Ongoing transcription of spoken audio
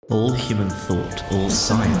All human thought, all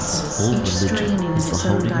science, all religion is the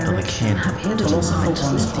holding of a candle to the light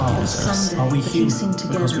of us. Are we human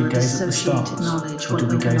because we gaze at the stars, or do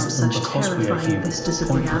we gaze at them because we are human?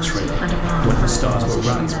 Pointless, really. When the stars were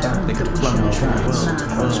right, they could plunge the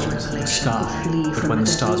world to the sky, but when the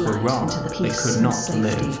stars were wrong, they could not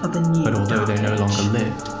live. But although they no longer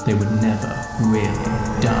lived, they would never really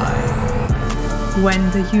die. When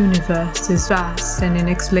the universe is vast and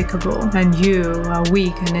inexplicable, and you are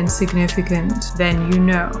weak and insignificant, then you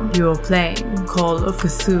know you're playing Call of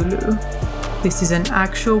Cthulhu. This is an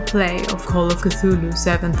actual play of Call of Cthulhu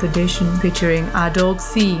 7th edition featuring adult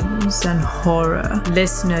themes and horror.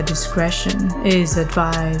 Listener discretion is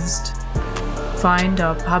advised. Find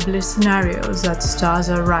our published scenarios at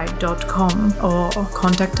starsareright.com or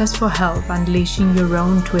contact us for help unleashing your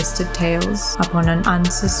own twisted tales upon an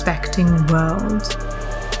unsuspecting world.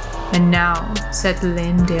 And now, settle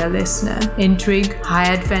in, dear listener. Intrigue,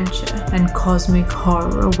 high adventure, and cosmic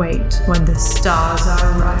horror await when the stars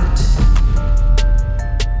are right.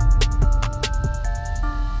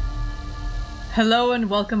 Hello and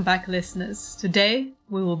welcome back, listeners. Today,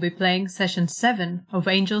 we will be playing Session 7 of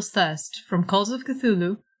Angel's Thirst from Calls of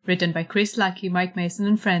Cthulhu, written by Chris Lackey, Mike Mason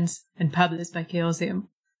and friends, and published by Chaosium.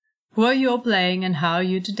 Who are you all playing and how are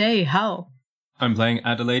you today? Hal? I'm playing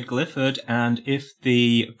Adelaide Glifford, and if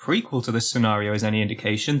the prequel to this scenario is any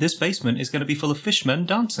indication, this basement is going to be full of fishmen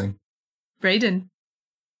dancing. Brayden?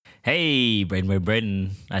 Hey,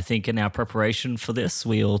 Braden. I think in our preparation for this,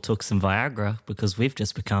 we all took some Viagra because we've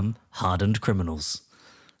just become hardened criminals.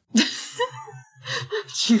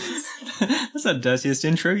 Jesus. That's the dirtiest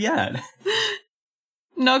intro yet.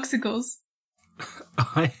 Noxicals?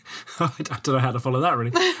 I don't know how to follow that,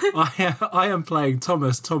 really. I am playing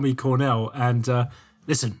Tommy Cornell, and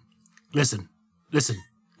listen. Can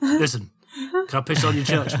I piss on your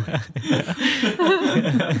church, mate?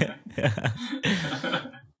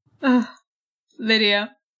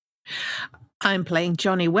 Lydia? I'm playing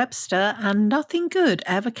Johnny Webster, and nothing good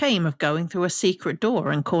ever came of going through a secret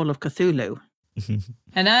door in Call of Cthulhu.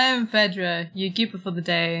 And I'm Fedra, your keeper for the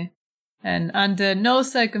day, and under no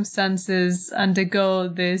circumstances undergo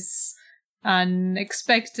this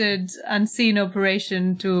unexpected, unseen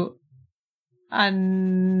operation to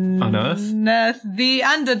unearth the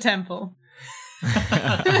Undertemple. We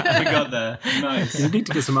got there. Nice. You need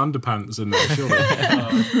to get some underpants in there, surely.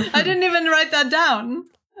 I didn't even write that down.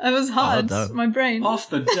 It was hard. My brain. Off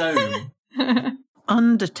the dome.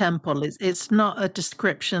 Undertemple, it's not a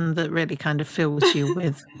description that really kind of fills you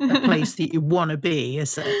with a place that you want to be,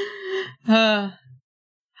 is it? Hal,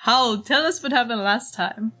 tell us what happened last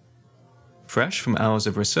time. Fresh from hours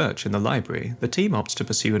of research in the library, the team opts to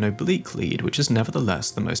pursue an oblique lead which is nevertheless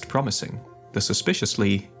the most promising. The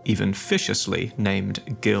suspiciously, even viciously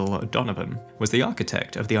named Gil Donovan was the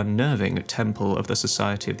architect of the unnerving Temple of the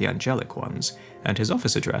Society of the Angelic Ones, and his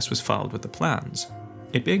office address was filed with the plans.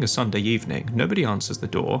 It being a Sunday evening, nobody answers the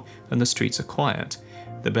door, and the streets are quiet.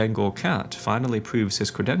 The Bengal cat finally proves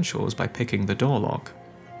his credentials by picking the door lock.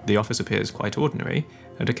 The office appears quite ordinary,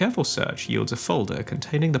 and a careful search yields a folder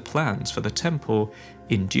containing the plans for the temple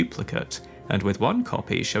in duplicate, and with one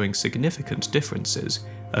copy showing significant differences,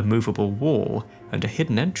 a movable wall, and a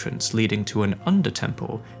hidden entrance leading to an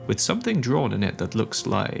undertemple with something drawn in it that looks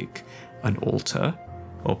like an altar,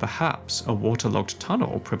 or perhaps a waterlogged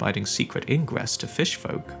tunnel providing secret ingress to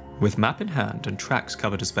fishfolk. With map in hand and tracks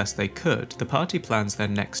covered as best they could, the party plans their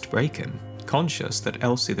next break-in, conscious that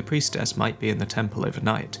Elsie the priestess might be in the temple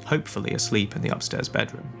overnight, hopefully asleep in the upstairs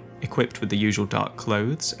bedroom. Equipped with the usual dark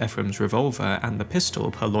clothes, Ephraim's revolver, and the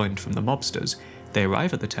pistol purloined from the mobsters, they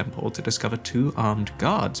arrive at the temple to discover two armed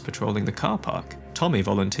guards patrolling the car park. Tommy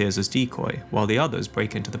volunteers as decoy, while the others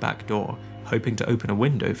break into the back door, hoping to open a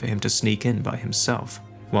window for him to sneak in by himself.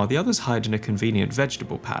 While the others hide in a convenient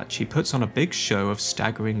vegetable patch, he puts on a big show of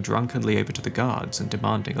staggering drunkenly over to the guards and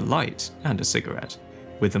demanding a light and a cigarette.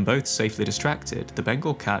 With them both safely distracted, the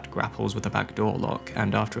Bengal cat grapples with the back door lock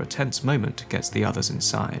and after a tense moment gets the others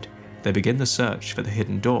inside. They begin the search for the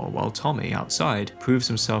hidden door while Tommy, outside, proves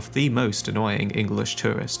himself the most annoying English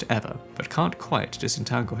tourist ever, but can't quite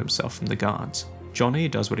disentangle himself from the guards. Johnny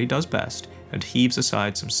does what he does best and heaves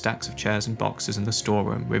aside some stacks of chairs and boxes in the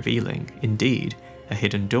storeroom, revealing, indeed, a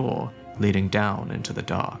hidden door leading down into the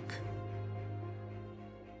dark.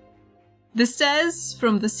 The stairs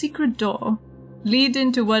from the secret door lead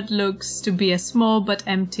into what looks to be a small but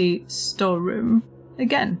empty storeroom.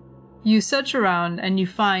 Again, you search around and you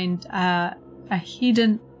find a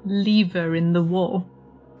hidden lever in the wall.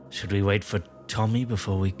 Should we wait for Tommy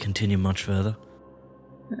before we continue much further?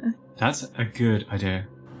 That's a good idea.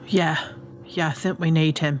 Yeah, I think we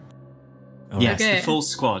need him. Yes, Okay. the full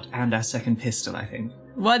squad and our second pistol, I think.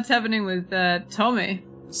 What's happening with Tommy?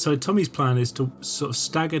 So Tommy's plan is to sort of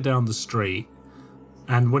stagger down the street,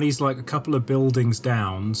 and when he's like a couple of buildings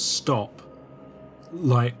down, stop,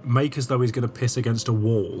 like make as though he's going to piss against a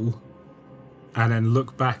wall, and then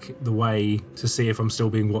look back the way to see if I'm still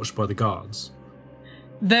being watched by the guards.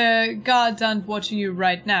 The guards aren't watching you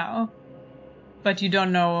right now, but you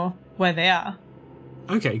don't know where they are.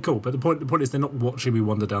 Okay, cool. But the point is they're not watching me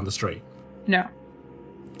wander down the street. No.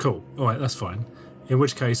 Cool. All right, that's fine. In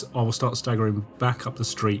which case, I will start staggering back up the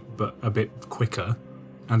street, but a bit quicker,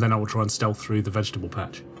 and then I will try and stealth through the vegetable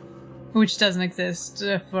patch. Which doesn't exist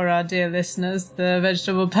for our dear listeners. The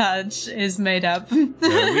vegetable patch is made up.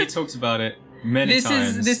 Yeah, we talked about it many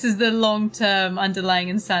times. This is the long-term underlying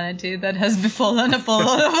insanity that has befallen upon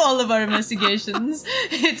all of our investigations.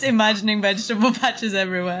 It's imagining vegetable patches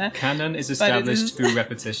everywhere. Canon is established through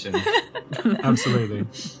repetition. Absolutely.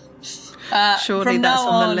 Surely from that's now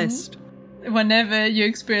on the on, list. Whenever you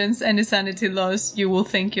experience any sanity loss, you will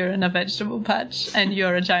think you're in a vegetable patch and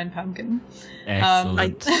you're a giant pumpkin.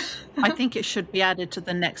 Excellent. I think it should be added to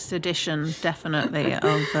the next edition, definitely,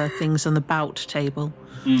 of things on the bout table.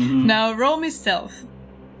 Now roll me stealth.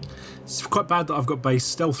 It's quite bad that I've got base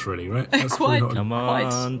stealth, really, right? That's Quite. probably not Come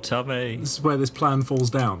on, Tommy. This is where this plan falls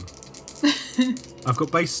down. I've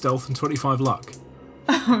got base stealth and 25 luck.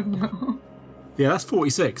 Oh no. Yeah, that's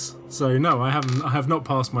 46. So no, I have not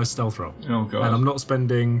passed my stealth roll. Oh, God. And I'm not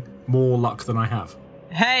spending more luck than I have.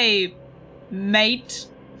 Hey, mate,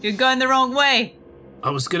 you're going the wrong way.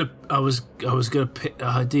 I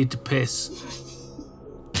need to piss.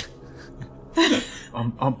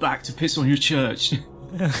 I'm back to piss on your church.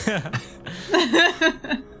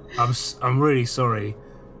 I'm really sorry.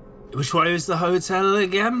 Which way is the hotel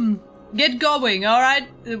again? Get going, all right?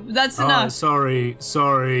 That's enough. Sorry.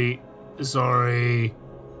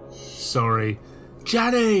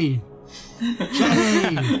 Jenny!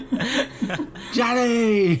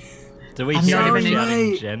 Do we I'm hear not him even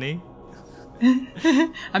shouting, mate. Jenny?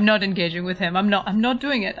 I'm not engaging with him. I'm not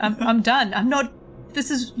doing it. I'm done. I'm not.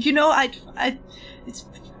 This is, it's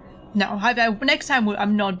no. Next time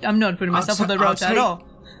I'm not putting myself on the road at all.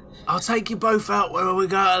 I'll take you both out when we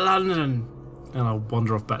go to London. And I'll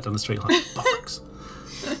wander off back down the street like bollocks.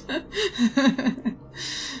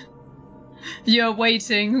 You're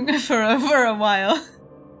waiting for a while.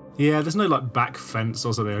 Yeah, there's no like back fence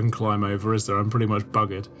or something I can climb over, is there? I'm pretty much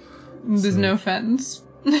buggered. There's no fence.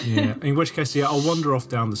 Yeah, in which case, yeah, I'll wander off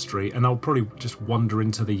down the street and I'll probably just wander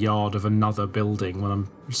into the yard of another building when I'm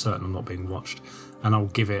certain I'm not being watched. And I'll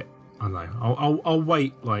give it, I don't know, I'll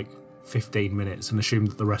wait like 15 minutes and assume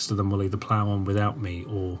that the rest of them will either plough on without me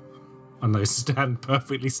or, I don't know, stand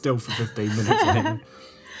perfectly still for 15 minutes.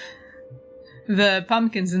 The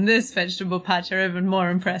pumpkins in this vegetable patch are even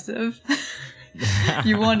more impressive.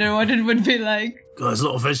 You wonder what it would be like. God, there's a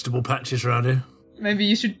lot of vegetable patches around here. Maybe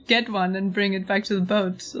you should get one and bring it back to the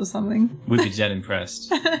boat or something. We'd be dead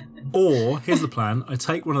impressed. Or, here's the plan, I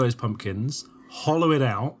take one of those pumpkins, hollow it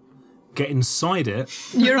out, get inside it,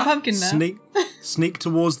 You're a pumpkin now. sneak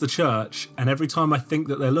towards the church, and every time I think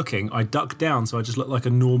that they're looking, I duck down so I just look like a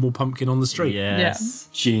normal pumpkin on the street. Yes.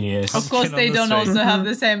 Genius. Of course, on they the don't street. also have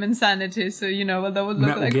the same insanity, so you know what that would look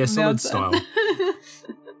Metal like Gear from the Solid outside. style.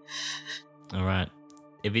 All right.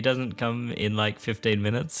 If he doesn't come in like 15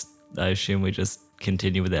 minutes, I assume we just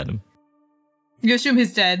continue without him. You assume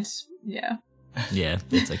he's dead. Yeah. Yeah,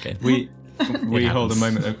 it's okay. We hold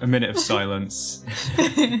happens. a minute of silence,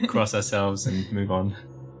 cross ourselves, and move on.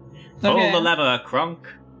 Okay. Pull the lever, Kronk.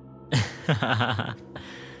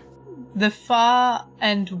 The far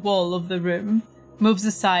end wall of the room moves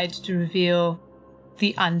aside to reveal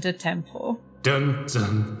the Under Temple. Dun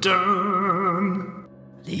dun dun!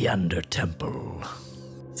 The Under Temple.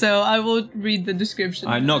 So I will read the description.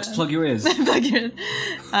 Nox, plug your ears. Plug your ears.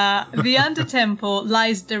 The Under Temple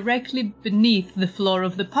lies directly beneath the floor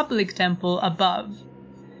of the public temple above.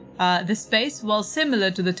 The space, while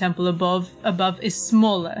similar to the temple above, is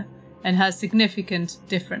smaller and has significant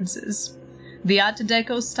differences. The Art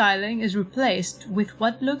Deco styling is replaced with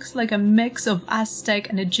what looks like a mix of Aztec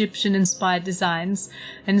and Egyptian-inspired designs.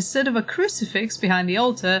 And instead of a crucifix behind the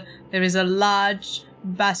altar, there is a large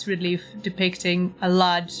bas-relief depicting a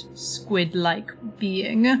large squid-like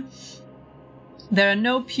being. There are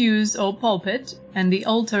no pews or pulpit, and the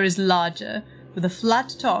altar is larger, with a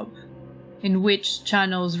flat top in which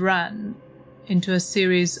channels run into a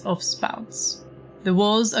series of spouts. The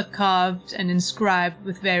walls are carved and inscribed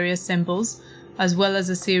with various symbols, as well as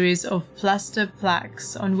a series of plaster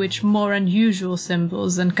plaques on which more unusual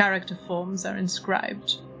symbols and character forms are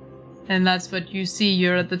inscribed. And that's what you see.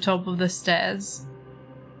 You're at the top of the stairs.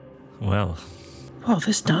 Well, Well,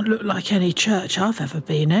 this don't look like any church I've ever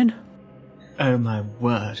been in. Oh my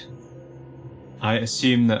word. I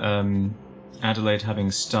assume that Adelaide,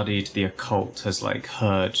 having studied the occult, has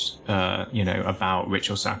heard, about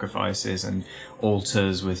ritual sacrifices and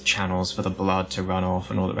altars with channels for the blood to run off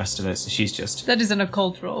and all the rest of it. So she's just... That is an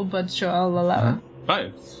occult roll, but sure, I'll allow it.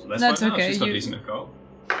 Oh, let's That's find out. okay, She's got you- decent occult.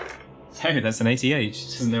 Oh, that's an 88. She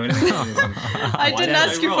doesn't know anything. I didn't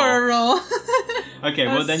ask you for a roll. Okay,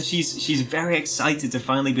 well then she's very excited to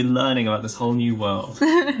finally be learning about this whole new world.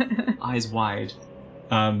 Eyes wide.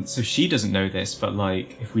 So she doesn't know this, but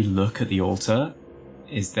if we look at the altar,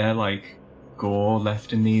 is there gore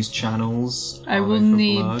left in these channels? I Are will they for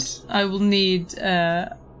need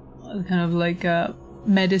blood? kind of like a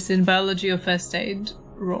medicine, biology, or first aid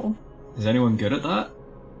roll. Is anyone good at that?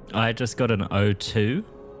 I just got an 02.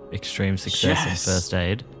 Extreme success Yes. in first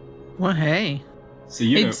aid. Well, hey. So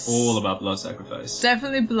you know It's- all about blood sacrifice.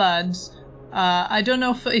 Definitely blood. I don't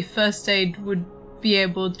know if first aid would be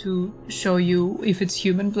able to show you if it's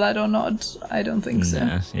human blood or not. I don't think so.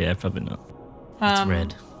 Nah, yeah, probably not. It's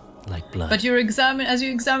red, like blood. But as you're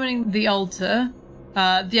examining the altar,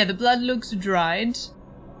 the blood looks dried,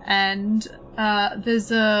 and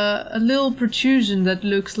there's a little protrusion that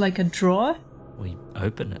looks like a drawer. We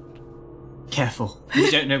open it. Careful.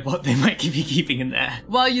 You don't know what they might be keeping in there.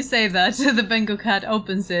 While you say that, the Bengal cat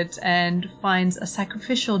opens it and finds a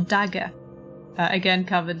sacrificial dagger, again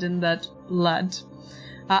covered in that blood.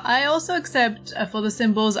 I also accept for the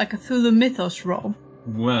symbols a Cthulhu Mythos roll.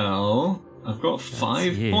 Well, I've got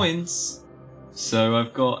 5 you. points, so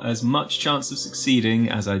I've got as much chance of succeeding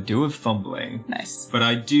as I do of fumbling. Nice. But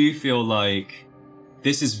I do feel like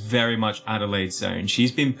this is very much Adelaide's zone.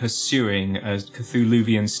 She's been pursuing a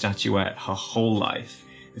Cthulhuvian statuette her whole life.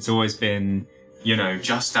 It's always been,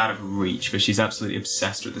 just out of reach, but she's absolutely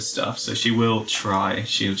obsessed with this stuff, so she will try.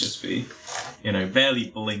 She'll just be, barely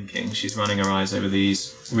blinking. She's running her eyes over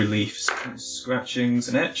these reliefs, and scratchings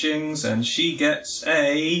and etchings, and she gets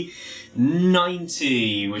a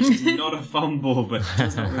 90, which is not a fumble, but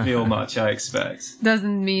doesn't reveal much, I expect.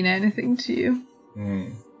 Doesn't mean anything to you.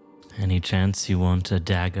 Any chance you want a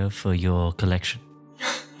dagger for your collection?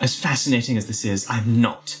 As fascinating as this is, I'm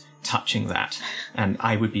not touching that. And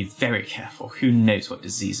I would be very careful. Who knows what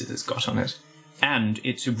disease it has got on it. And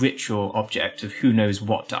it's a ritual object of who knows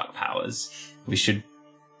what dark powers. We should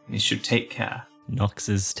take care. Nox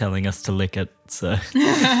is telling us to lick it, so...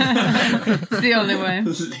 It's the only way.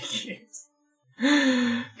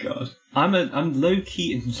 God. I'm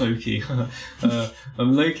low-key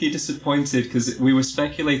I'm low-key disappointed because we were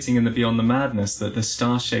speculating in the Beyond the Madness that the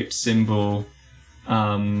star-shaped symbol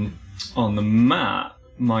on the map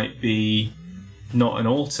might be not an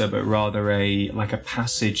altar but rather a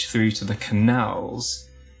passage through to the canals.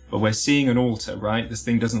 But we're seeing an altar, right? This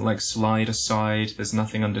thing doesn't slide aside, there's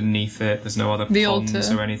nothing underneath it, there's no other The ponds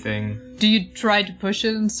altar. or anything. Do you try to push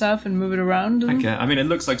it and stuff and move it around? Okay, I mean it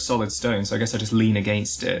looks like solid stone, so I guess I just lean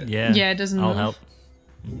against it. Yeah, Yeah, it doesn't I'll move. help.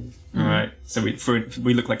 All right. So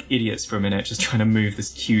we look like idiots for a minute, just trying to move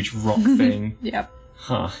this huge rock thing. Yep.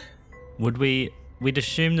 Huh. We'd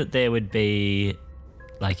assume that there would be,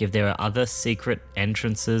 if there are other secret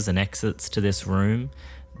entrances and exits to this room,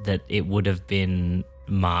 that it would have been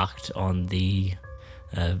marked on the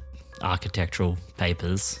architectural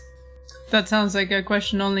papers. That sounds like a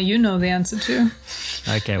question only you know the answer to.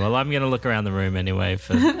 Okay, well, I'm going to look around the room anyway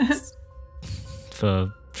for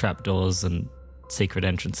trapdoors and secret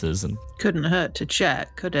entrances and Couldn't hurt to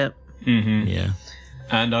check, could it? yeah.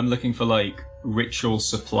 And I'm looking for ritual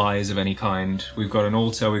supplies of any kind. We've got an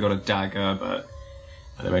altar, we've got a dagger, but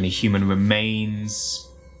are there any human remains,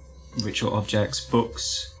 ritual objects,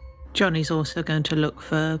 books? Johnny's also going to look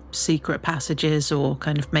for secret passages or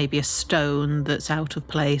kind of maybe a stone that's out of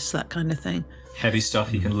place, that kind of thing. Heavy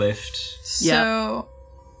stuff you can lift. So,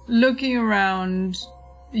 looking around,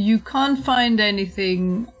 you can't find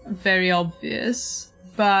anything very obvious,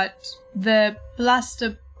 but the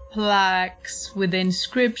plaster plaques with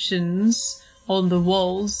inscriptions on the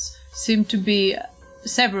walls seem to be,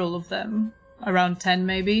 several of them, around 10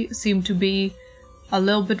 maybe, seem to be a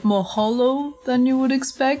little bit more hollow than you would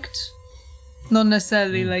expect. Not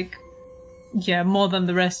necessarily more than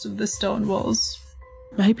the rest of the stone walls.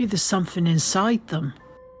 Maybe there's something inside them.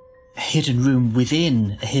 A hidden room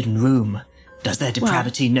within a hidden room. Does their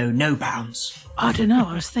depravity know no bounds? I don't know,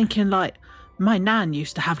 I was thinking my nan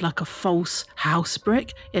used to have a false house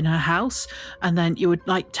brick in her house, and then you would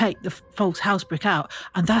take the false house brick out,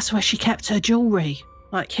 and that's where she kept her jewellery,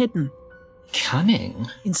 hidden. Cunning.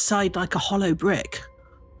 Inside a hollow brick.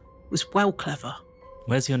 It was well clever.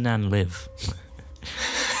 Where's your nan live?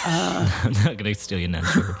 I'm not going to steal your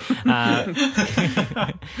nan's jewelry.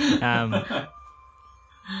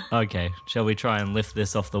 Okay, shall we try and lift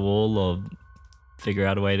this off the wall or figure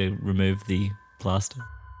out a way to remove the plaster?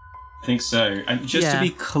 I think so. And just to be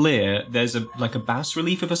clear, there's a bas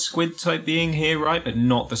relief of a squid type being here, right? But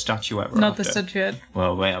not the statuette. Not the statuette.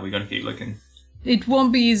 Well, we gotta keep looking. It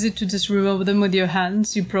won't be easy to just remove them with your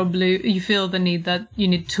hands. You feel the need that you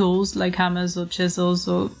need tools like hammers or chisels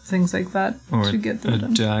or things like that to get them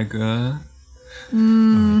done. Dagger.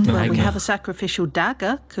 Well, we have a sacrificial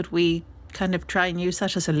dagger. Could we kind of try and use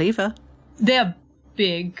that as a lever? They're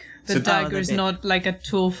big. The dagger is not like a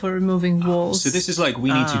tool for removing walls. So this is like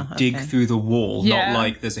we need to dig through the wall, not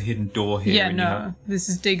like there's a hidden door here. Yeah, no. This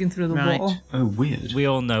is digging through the wall. Oh, weird. We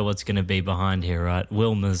all know what's going to be behind here, right?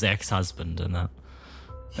 Wilma's ex-husband and that.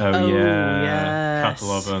 Oh, yeah. Yes.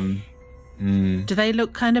 Couple of them. Do they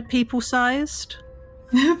look kind of people-sized?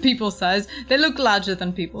 People-sized. They look larger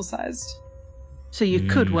than people-sized. So you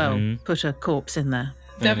could well put a corpse in there.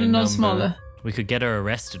 Definitely not smaller. We could get her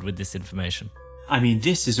arrested with this information. I mean,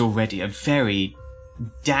 this is already a very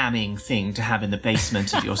damning thing to have in the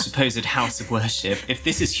basement of your supposed house of worship. If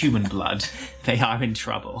this is human blood, they are in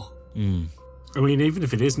trouble. I mean, even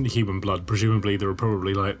if it isn't human blood, presumably there are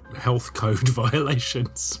probably, like, health code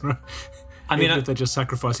violations, right? I mean, if they're just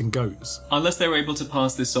sacrificing goats. Unless they were able to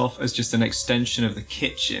pass this off as just an extension of the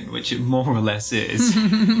kitchen, which it more or less is.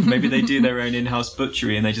 Maybe they do their own in-house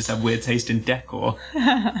butchery and they just have weird taste in decor.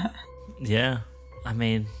 Yeah. I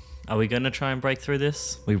mean, are we going to try and break through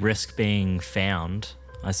this? We risk being found,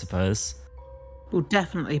 I suppose. We'll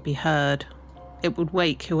definitely be heard. It would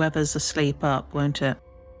wake whoever's asleep up, won't it?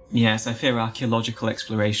 Yes, I fear archaeological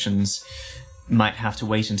explorations might have to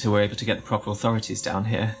wait until we're able to get the proper authorities down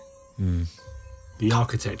here. The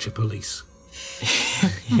architecture police.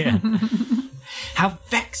 Yeah. How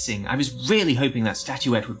vexing! I was really hoping that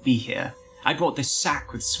statuette would be here. I brought this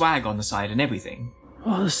sack with swag on the side and everything.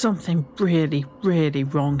 Oh, there's something really, really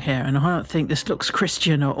wrong here, and I don't think this looks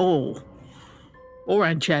Christian at all. Or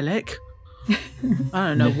angelic. I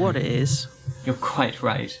don't know what it is. You're quite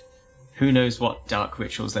right. Who knows what dark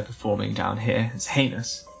rituals they're performing down here? It's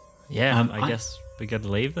heinous. Yeah, I guess we got to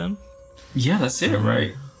leave them. Yeah, that's it,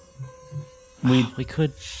 right? We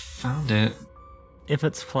could... Found it. If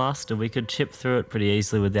it's plaster, we could chip through it pretty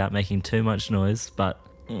easily without making too much noise, but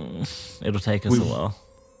it'll take us a while.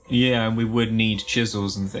 Yeah, and we would need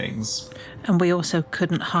chisels and things. And we also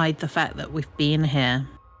couldn't hide the fact that we've been here.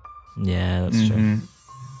 Yeah, that's true.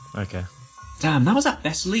 Okay. Damn, that was our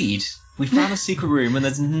best lead. We found a secret room and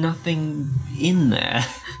there's nothing in there.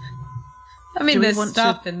 I mean, Do we there's want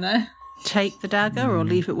stuff to in there. Take the dagger or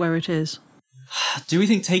leave it where it is? Do we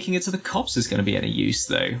think taking it to the cops is going to be any use,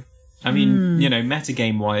 though? I mean,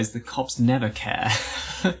 metagame-wise, the cops never care.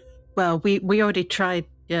 Well, we already tried.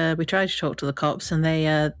 We tried to talk to the cops, and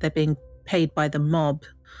they're being paid by the mob.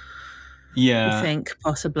 Yeah. I think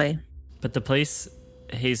possibly. But the police,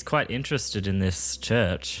 he's quite interested in this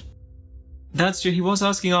church. That's true, he was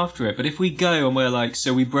asking after it, but if we go and we're like,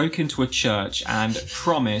 so we broke into a church and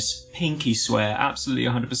promise, pinky swear, absolutely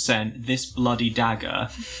 100%, this bloody dagger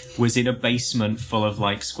was in a basement full of,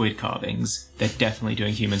 like, squid carvings, they're definitely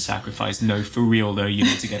doing human sacrifice. No, for real, though, you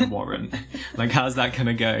need to get a warrant. Like, how's that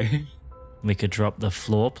gonna go? We could drop the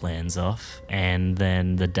floor plans off and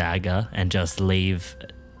then the dagger and just leave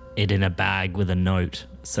it in a bag with a note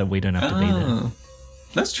so we don't have to be there.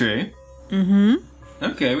 That's true.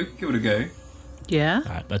 Okay, we could give it a go. Yeah.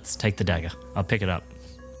 All right, let's take the dagger. I'll pick it up.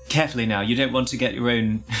 Carefully now, you don't want to get your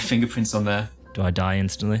own fingerprints on there. Do I die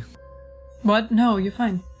instantly? What? No, you're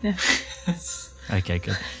fine. Yeah. Okay,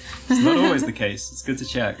 good. It's not always the case. It's good to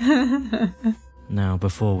check. Now,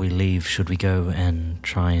 before we leave, should we go and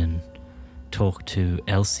try and talk to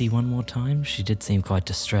Elsie one more time? She did seem quite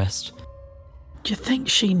distressed. Do you think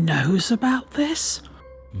she knows about this?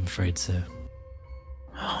 I'm afraid so.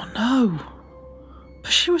 Oh no.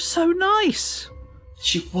 But she was so nice.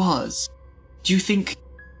 She was. Do you think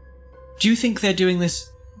they're doing this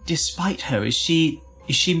despite her? Is she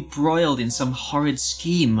embroiled in some horrid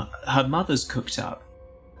scheme her mother's cooked up?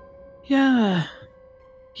 Yeah.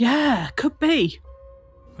 Yeah, could be.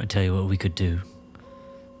 I tell you what we could do.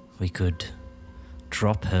 We could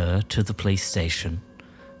drop her to the police station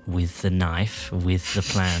with the knife, with the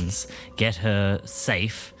plans, get her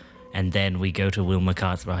safe, and then we go to Wilma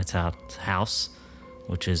Cartwright's house,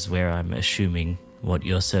 which is where I'm assuming what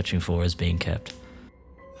you're searching for is being kept.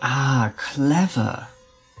 Ah, clever.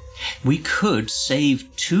 We could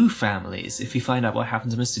save two families if we find out what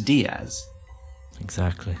happened to Mr. Diaz.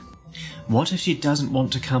 Exactly. What if she doesn't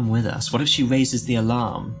want to come with us? What if she raises the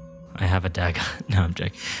alarm? I have a dagger. No, I'm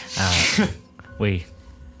joking. We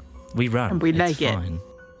We run. And we it's leg it. fine.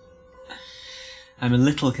 I'm a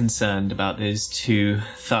little concerned about those two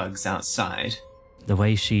thugs outside. The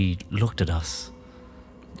way she looked at us,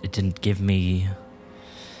 it didn't give me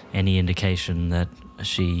any indication that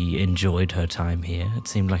she enjoyed her time here. It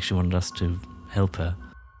seemed like she wanted us to help her.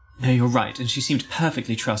 No, you're right, and she seemed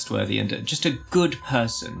perfectly trustworthy and just a good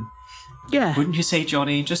person. Yeah, Wouldn't you say,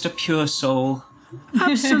 Johnny? Just a pure soul.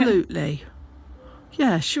 absolutely.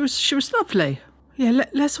 Yeah, she was lovely. Yeah,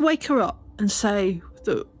 let's wake her up and say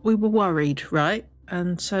that we were worried, right?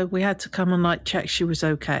 And so we had to come and check she was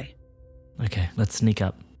okay. Okay, let's sneak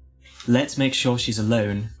up. Let's make sure she's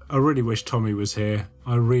alone. I really wish Tommy was here.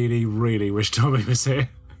 I really, really wish Tommy was here.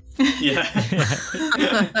 Yeah.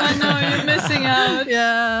 I know, you're missing out.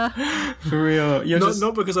 Yeah. For real.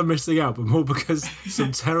 Not because I'm missing out, but more because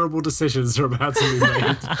some terrible decisions are about to be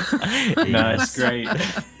made. No, it's great.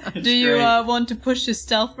 Do you want to push your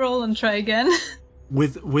stealth roll and try again?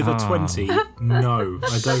 With a 20, no,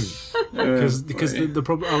 I don't. Because the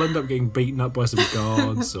problem, I'll end up getting beaten up by some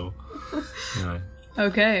guards or, you know.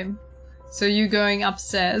 Okay. So you going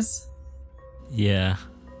upstairs? Yeah.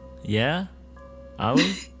 Yeah? Are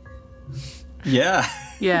we? Yeah.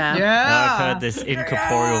 Yeah. Now I've heard this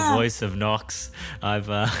incorporeal voice of Nox. I've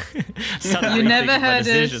suddenly You never thinking my heard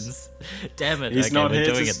it. decisions. Damn it! He's okay, not we're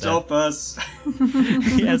here doing to it stop us. then.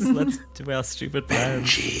 Yes, let's do our stupid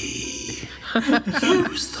plans. Use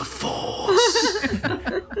the Force.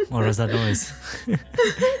 What was that noise?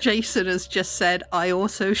 Jason has just said, I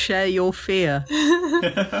also share your fear.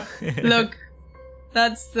 Look,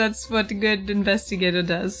 that's what a good investigator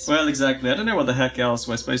does. Well, exactly. I don't know what the heck else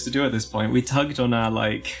we're supposed to do at this point. We tugged on our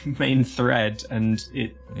main thread, and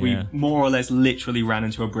we Yeah. more or less literally ran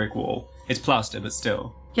into a brick wall. It's plaster, but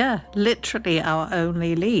still. Yeah, literally our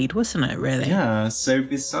only lead, wasn't it, really? Yeah. So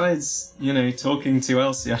besides, talking to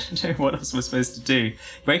Elsie, I don't know what else we're supposed to do.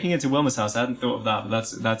 Breaking into Wilma's house, I hadn't thought of that,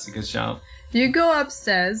 but that's a good shout. You go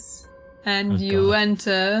upstairs and you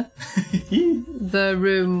enter the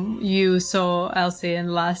room you saw Elsie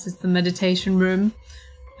in last. It's the meditation room.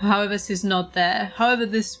 However, she's not there. However,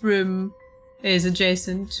 this room is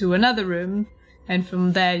adjacent to another room, and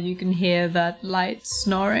from there you can hear that light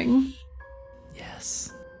snoring.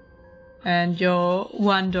 Yes. And you're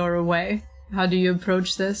one door away. How do you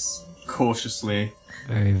approach this? Cautiously.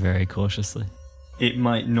 Very, very cautiously. It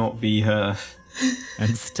might not be her.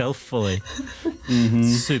 And stealthfully.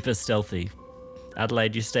 Super stealthy.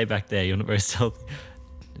 Adelaide, you stay back there. You're not very stealthy.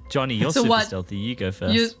 Johnny, you're So super what? stealthy. You go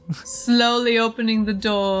first. You're slowly opening the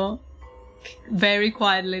door very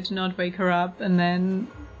quietly to not wake her up, and then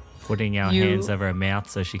Putting our You- hands over her mouth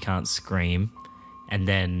so she can't scream. And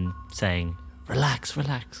then saying, relax,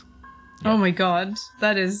 relax. oh my god,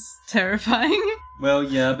 that is terrifying. Well,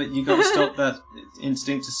 yeah, but you gotta stop that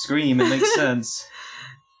instinct to scream. It makes sense.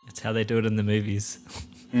 It's how they do it in the movies.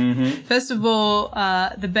 First of all,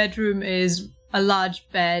 the bedroom is a large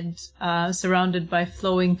bed surrounded by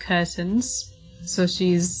flowing curtains. So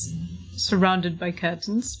she's surrounded by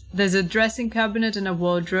curtains. There's a dressing cabinet and a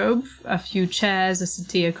wardrobe, a few chairs, a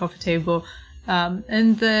settee, a coffee table.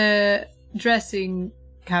 And the dressing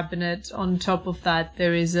cabinet, on top of that,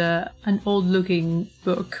 there is an old-looking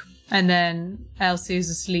book. And then Elsie is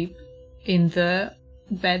asleep in the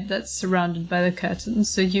bed that's surrounded by the curtains.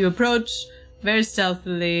 So you approach very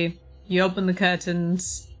stealthily, you open the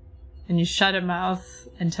curtains, and you shut her mouth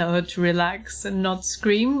and tell her to relax and not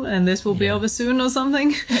scream, and this will be over soon or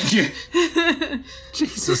something.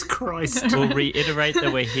 Jesus Christ. We'll reiterate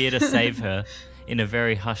that we're here to save her in a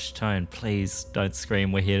very hushed tone. Please don't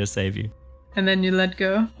scream. We're here to save you. And then you let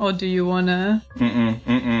go? Or do you wanna...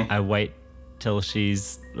 I wait till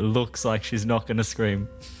she's looks like she's not going to scream.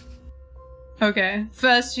 Okay.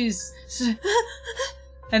 First she's...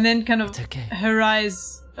 and then kind of It's okay. her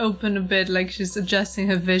eyes open a bit, like she's adjusting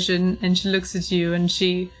her vision, and she looks at you and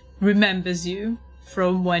she remembers you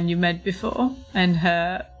from when you met before. And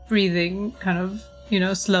her breathing kind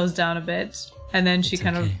of, slows down a bit. And then she It's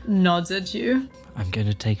kind okay. of nods at you. I'm going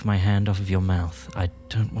to take my hand off of your mouth. I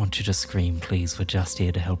don't want you to scream, please. We're just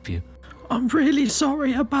here to help you. I'm really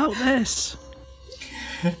sorry about this.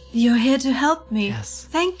 You're here to help me. Yes.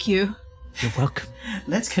 Thank you. You're welcome.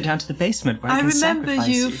 Let's go down to the basement where I I can remember sacrifice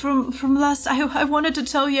you from last. I wanted to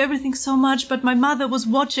tell you everything so much, but my mother was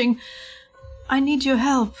watching. I need your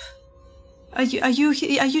help. Are you?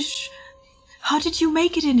 How did you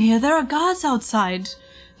make it in here? There are guards outside.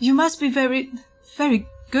 You must be very, very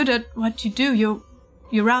good at what you do.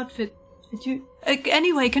 Your outfit.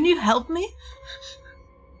 Anyway, can you help me?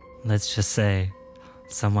 Let's just say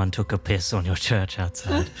someone took a piss on your church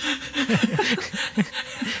outside.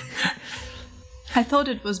 I thought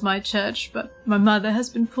it was my church, but my mother has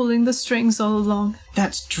been pulling the strings all along.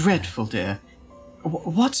 That's dreadful, dear.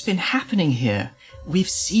 What's been happening here? We've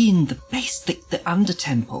seen the base, the under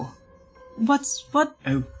temple. What?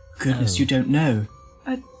 Oh, goodness, you don't know.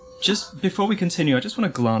 Just before we continue, I just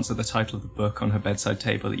want to glance at the title of the book on her bedside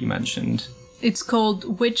table that you mentioned. It's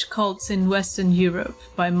called Witch Cults in Western Europe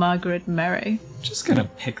by Margaret Murray. Just gonna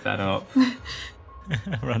pick that up.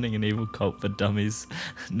 Running an evil cult for dummies,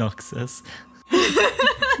 Noxus.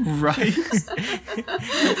 Right?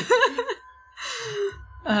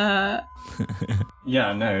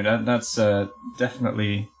 Yeah, no, that's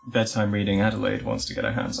definitely bedtime reading Adelaide wants to get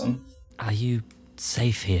her hands on. Are you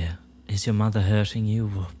safe here? Is your mother hurting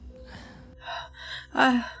you?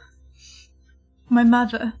 My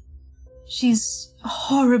mother, she's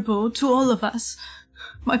horrible to all of us.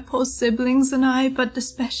 My poor siblings and I, but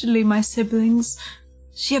especially my siblings.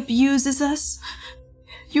 She abuses us.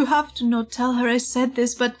 You have to not tell her I said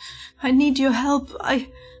this, but I need your help. I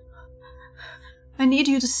need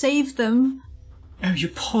you to save them. Oh, you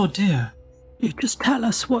poor dear. You just tell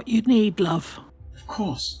us what you need, love. Of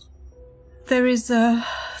course. There's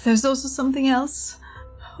also something else.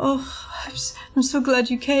 Oh, I'm so glad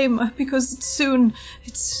you came, because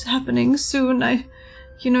it's happening soon.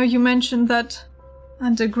 You mentioned that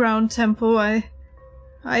underground temple.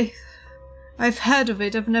 I've heard of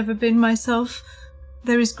it. I've never been myself.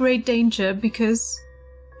 There is great danger because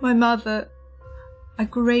my mother, a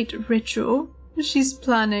great ritual. She's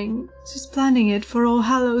planning it for All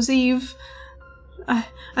Hallows Eve. I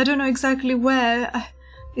don't know exactly where.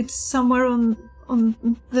 It's somewhere on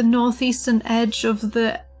the northeastern edge of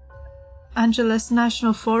the Angeles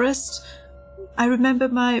National Forest. I remember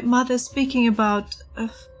my mother speaking about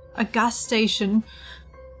a gas station.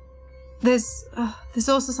 There's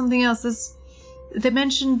also something else. They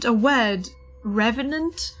mentioned a word,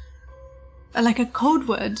 revenant, like a code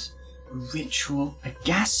word. Ritual, a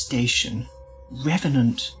gas station,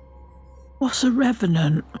 revenant. What's a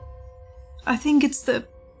revenant? I think it's the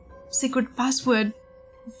secret password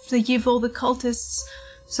they give all the cultists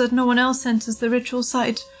so that no one else enters the ritual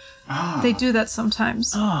site. They do that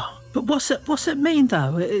sometimes. But what's it mean,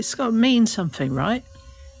 though? It's got to mean something, right?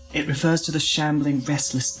 It refers to the shambling,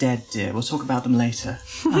 restless dead, dear. We'll talk about them later.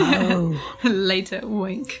 Oh. Later,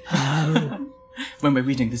 wink. Oh. When we're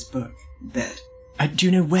reading this book. Do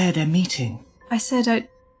you know where they're meeting? I said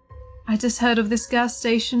I just heard of this gas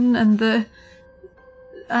station and the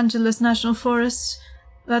Angeles National Forest.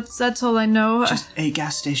 That's all I know. Just a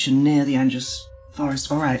gas station near the Angeles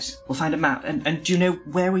Forest. All right, we'll find a map. And do you know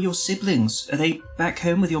where are your siblings? Are they back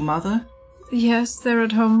home with your mother? Yes, they're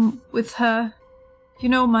at home with her. You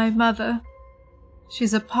know my mother.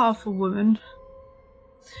 She's a powerful woman.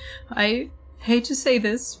 I hate to say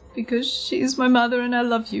this because she's my mother and I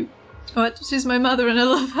love you. But she's my mother and I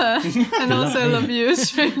love her. And also love you,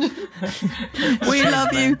 stranger. We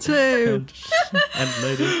love you too. And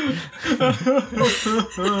lady.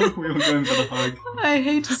 We were going for the hug. I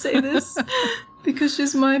hate to say this because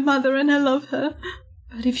she's my mother and I love her.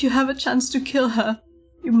 But if you have a chance to kill her,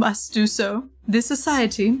 you must do so. This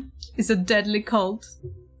society is a deadly cult.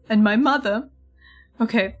 And my mother,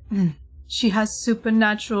 she has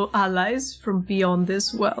supernatural allies from beyond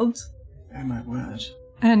this world. Oh my word.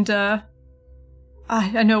 And,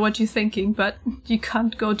 I know what you're thinking, but you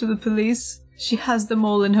can't go to the police. She has them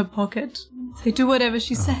all in her pocket. They do whatever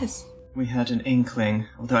she says. We had an inkling,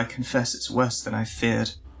 although I confess it's worse than I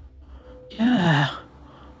feared. Yeah.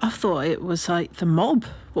 I thought it was like the mob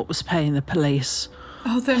what was paying the police.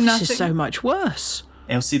 Oh, they're This nothing. is so much worse.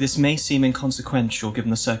 Elsie, this may seem inconsequential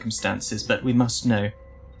given the circumstances, but we must know.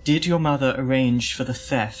 Did your mother arrange for the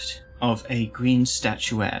theft of a green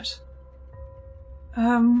statuette?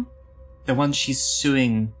 The one she's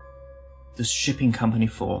suing the shipping company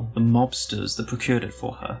for, the mobsters that procured it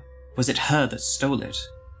for her. Was it her that stole it?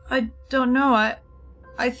 I don't know.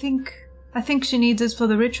 I think she needs it for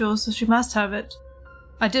the ritual, so she must have it.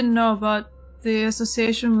 I didn't know about the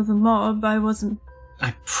association with the mob. I wasn't.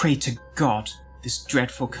 I pray to God this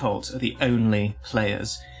dreadful cult are the only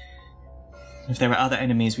players. If there are other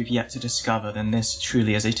enemies we've yet to discover, then this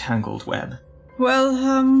truly is a tangled web. Well,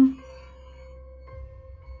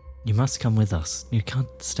 You must come with us. You can't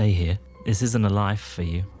stay here. This isn't a life for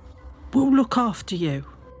you. We'll look after you.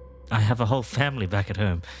 I have a whole family back at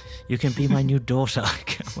home. You can be my new daughter.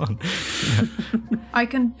 Come on. I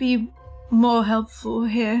can be more helpful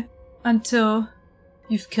here until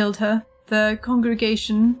you've killed her. The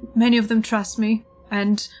congregation, many of them trust me,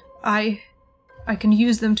 and I can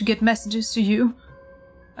use them to get messages to you.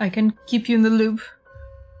 I can keep you in the loop.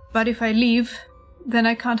 But if I leave, then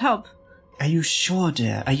I can't help. Are you sure,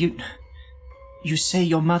 dear? Are you You say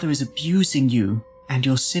your mother is abusing you and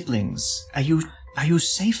your siblings. Are you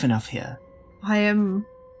safe enough here? I am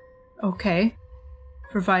okay,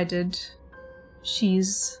 provided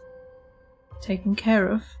she's taken care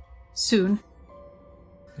of soon.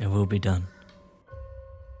 It will be done.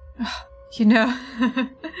 You know,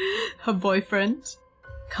 her boyfriend,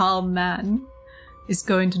 Carl Mann, is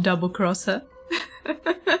going to double-cross her.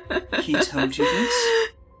 He told you this?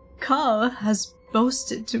 Carl has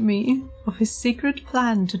boasted to me of his secret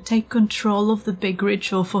plan to take control of the big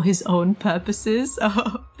ritual for his own purposes.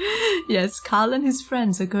 Oh, yes, Carl and his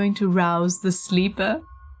friends are going to rouse the sleeper,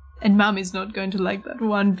 and Mommy's not going to like that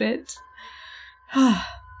one bit.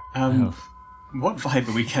 What vibe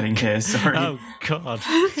are we getting here? Sorry. Oh, God.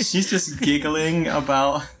 She's just giggling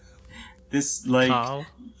about this, like... Carl?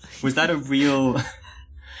 Was that a real...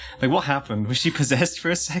 Like, what happened? Was she possessed for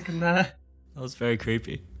a second there? That was very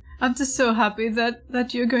creepy. I'm just so happy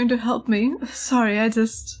that you're going to help me. Sorry,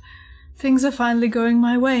 things are finally going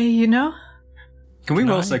my way, you know? Can we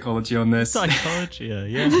roll psychology on this? Psychology,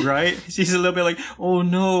 yeah. Right? She's a little bit like, oh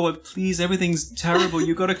no, please, everything's terrible.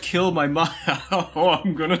 You gotta kill my mom. Oh,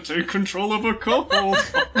 I'm gonna take control of a cult.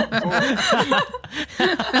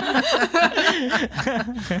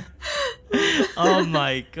 Oh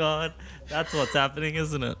my God. That's what's happening,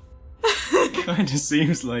 isn't it? Kind of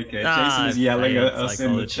seems like it. Jason is yelling at us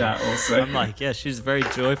in the chat also. I'm like, yeah, she's very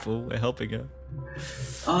joyful. We're helping her.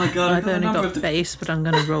 Oh God, I've only got base, but I'm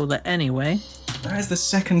going to roll it anyway. That is the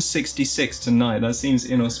second 66 tonight. That seems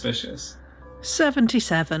inauspicious.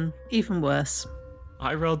 77. Even worse.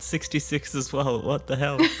 I rolled 66 as well. What the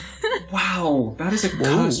hell? Wow, that is a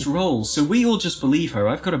cursed roll. So we all just believe her.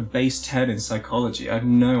 I've got a base 10 in psychology. I have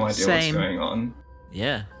no idea what's going on.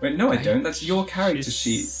 Yeah. Wait, no, I don't. That's your character She's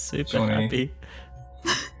sheet, super Johnny. happy.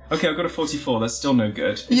 Okay, I've got a 44. That's still no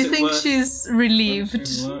good. Is You it think worth- she's relieved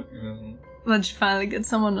Mm. that she finally gets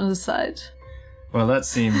someone on her side? Well, that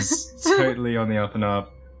seems totally on the up and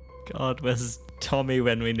up. God, where's Tommy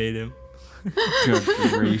when we need him? Good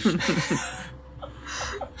grief.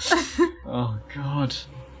 Oh, God.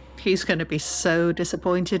 He's going to be so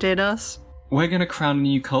disappointed in us. We're going to crown a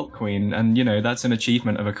new cult queen, and, you know, that's an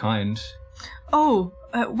achievement of a kind. Oh,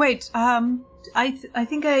 wait. I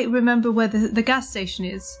think I remember where the gas station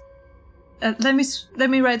is. Let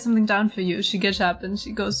me write something down for you. She gets up and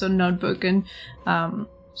she goes to a notebook and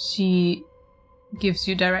she gives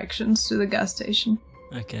you directions to the gas station.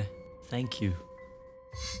 Okay. Thank you.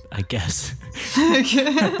 I guess.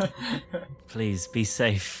 Okay. Please, be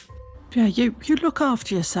safe. Yeah, you look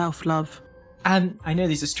after yourself, love. I know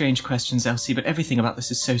these are strange questions, Elsie, but everything about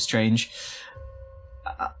this is so strange.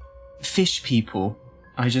 Fish people.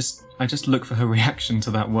 I just look for her reaction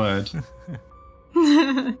to that word.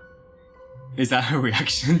 Is that her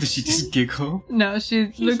reaction? Does she just giggle? No,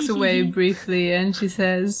 she looks away briefly and she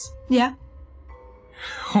says, "Yeah."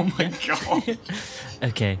 Oh my God.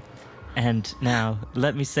 Okay. And now,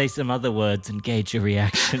 let me say some other words and gauge your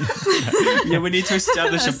reaction. Yeah, we need to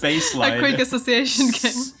establish a baseline. A quick association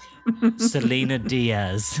game. Selena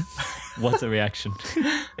Diaz. What's a reaction?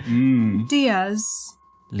 Diaz.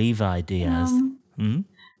 Levi Diaz.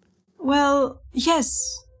 Well,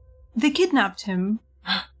 yes. They kidnapped him.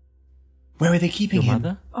 Where are they keeping Your him?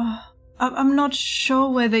 mother? I'm not sure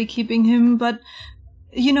where they're keeping him, but,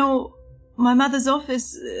 you know, my mother's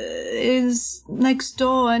office is next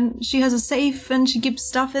door and she has a safe and she keeps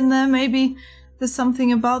stuff in there. Maybe there's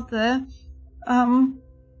something about there.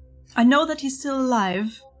 I know that he's still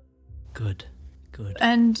alive. Good.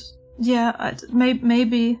 And, yeah,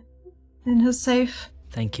 maybe in her safe.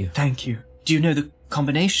 Thank you. Thank you. Do you know the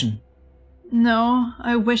combination? No,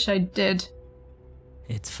 I wish I did.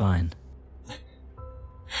 It's fine.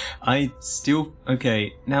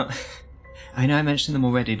 Okay, now, I know I mentioned them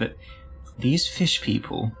already, but these fish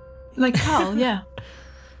people... Like Carl, yeah.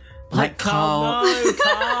 Like Carl... No,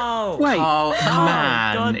 Carl! Wait, Carl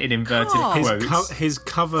Man, God, in inverted Carl. quotes. His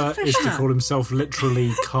cover is to Fisher. call himself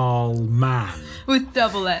literally Carl Mann. With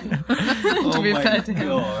double N. Oh to be my fair to him.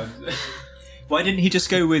 God. Why didn't he just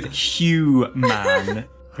go with Hugh Man?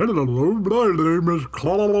 Hello, my name is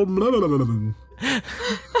Carl Mann.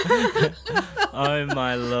 Oh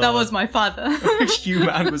my lord. That was my father. Hugh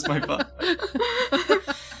Man was my father.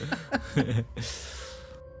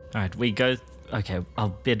 Alright, we go... Okay,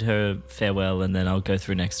 I'll bid her farewell and then I'll go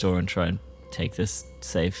through next door and try and take this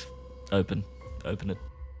safe. Open it.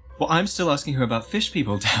 Well, I'm still asking her about fish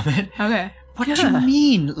people, damn it. Okay. What do you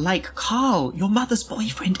mean, like Carl? Your mother's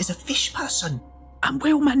boyfriend is a fish person. And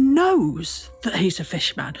Wilma knows that he's a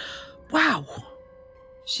fishman. Wow.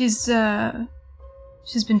 She's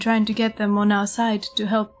been trying to get them on our side to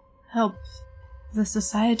help the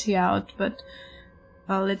society out, but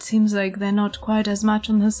Well, it seems like they're not quite as much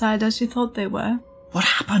on her side as she thought they were. What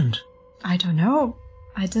happened? I don't know.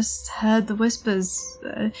 I just heard the whispers.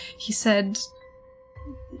 He said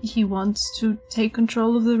he wants to take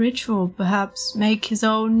control of the ritual, perhaps make his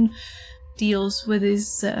own deals with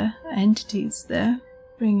his entities they're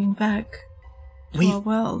bringing back to our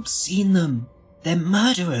world. We've seen them. They're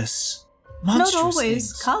murderous. Monstrous Not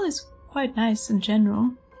always. things. Carl is quite nice in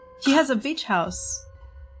general. He has a beach house.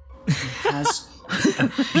 Has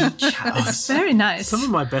a beach house. It's very nice. Some of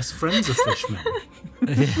my best friends are fishmen.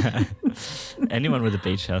 Yeah. Anyone with a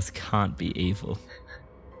beach house can't be evil.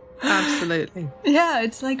 Absolutely. Yeah,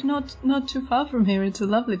 it's like not too far from here. It's a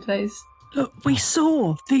lovely place. Look, we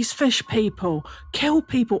saw these fish people kill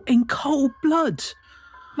people in cold blood.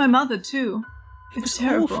 My mother too. It's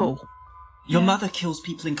terrible. Awful. Your mother kills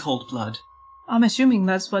people in cold blood. I'm assuming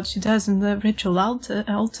that's what she does in the ritual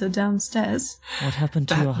altar downstairs. What happened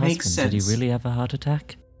to That your makes husband? Did he sense. really have a heart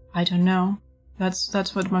attack? I don't know.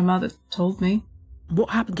 That's what my mother told me.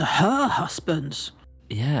 What happened to her husband?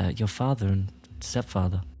 Yeah, your father and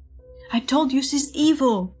stepfather. I told you she's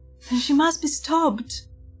evil. And she must be stopped.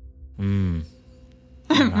 I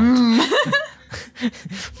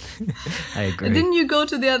agree. Didn't you go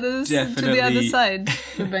to the other Definitely. side?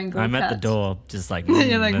 The Bengal I'm at the cat? door, just like,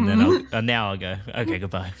 You're like, and then now I'll go. Okay,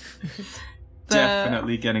 goodbye.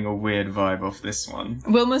 Definitely getting a weird vibe off this one.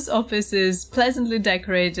 Wilma's office is pleasantly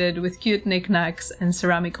decorated with cute knickknacks and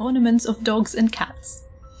ceramic ornaments of dogs and cats.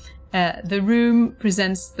 The room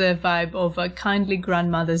presents the vibe of a kindly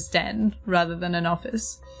grandmother's den rather than an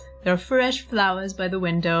office. There are fresh flowers by the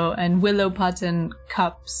window, and willow pattern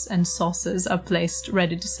cups and saucers are placed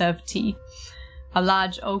ready to serve tea. A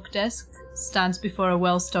large oak desk stands before a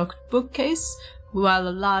well-stocked bookcase, while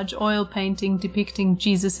a large oil painting depicting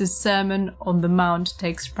Jesus' sermon on the mount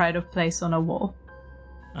takes pride of place on a wall.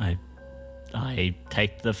 I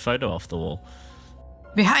take the photo off the wall.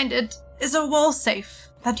 Behind it is a wall safe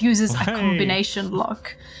that uses a Hey. combination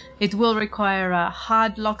lock. It will require a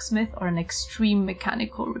hard locksmith or an extreme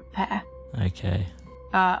mechanical repair. Okay.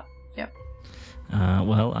 Yep.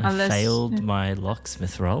 Well, I Unless- failed my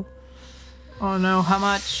locksmith roll Oh no, how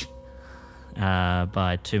much?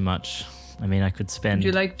 by too much. I mean, I could spend. Would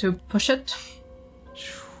you like to push it?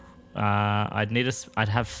 I'd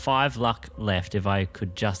have 5 luck left if I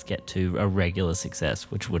could just get to a regular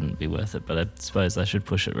success, which wouldn't be worth it. But I suppose I should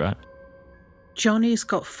push it, right? Johnny's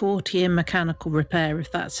got 40 in mechanical repair, if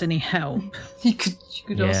that's any help. You could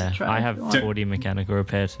also Yeah, try. I if have you want. 40 mechanical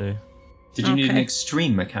repair too. Did you need an Okay.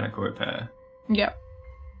 extreme mechanical repair? Yep.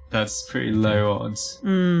 That's pretty low odds.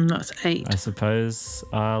 That's 8. I suppose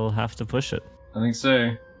I'll have to push it. I think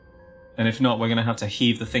so. And if not, we're going to have to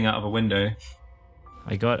heave the thing out of a window.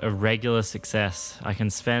 I got a regular success. I can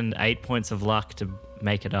spend 8 points of luck to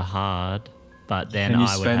make it a hard, but then Can you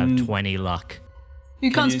I would have spend- 20 luck. You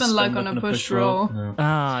Can can't you spend luck spend on a push roll. No.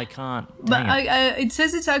 I can't. But Dang it. it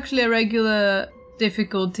says it's actually a regular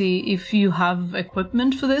difficulty if you have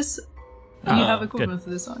equipment for this. You Oh, have equipment for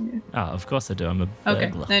this on you. Oh, of course I do. I'm a Okay,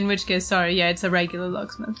 burglar. in which case, sorry, yeah, it's a regular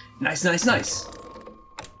locksmith. Nice, nice, nice.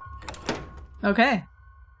 Okay.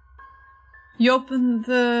 You open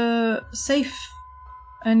the safe,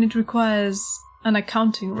 and it requires an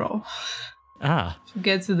accounting roll Ah. to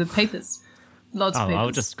get to the papers. Lots of Oh, papers. I'll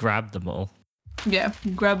just grab them all. Yeah,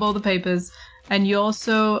 grab all the papers. And you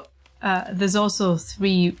also, there's also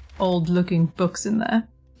 3 old-looking books in there.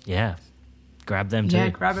 Yeah. Grab them too. Yeah,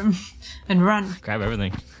 grab them and run. Grab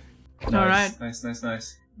everything. Nice, All right. Nice, nice,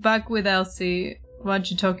 nice. Back with Elsie. What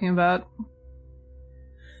you talking about?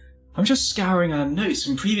 I'm just scouring our notes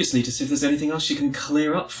from previously to see if there's anything else she can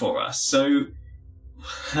clear up for us. So,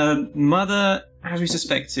 her mother, as we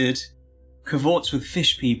suspected, cavorts with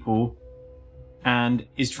fish people and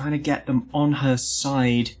is trying to get them on her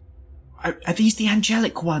side. Are these the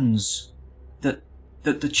angelic ones that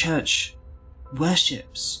the church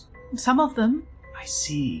worships? Some of them. I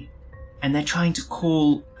see. And they're trying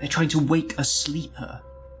to wake a sleeper.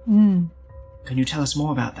 Hmm. Can you tell us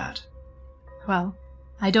more about that? Well,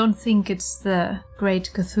 I don't think it's the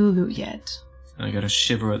Great Cthulhu yet. I got a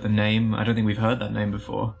shiver at the name. I don't think we've heard that name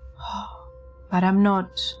before. But I'm not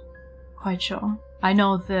quite sure. I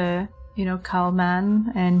know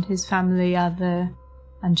Kalman and his family are the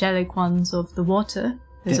angelic ones of the water.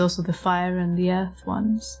 There's also the fire and the earth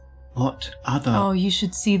ones. What other... Oh, you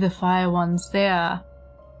should see the fire ones. They are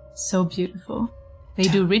so beautiful. They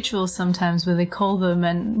do rituals sometimes where they call them,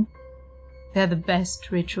 and they're the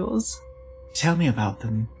best rituals. Tell me about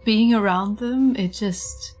them. Being around them, it's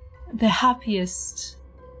just the happiest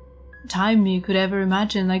time you could ever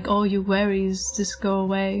imagine. Like, all your worries just go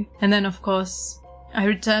away. And then, of course, I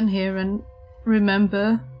return here and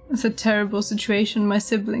remember the terrible situation my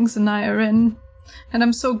siblings and I are in. And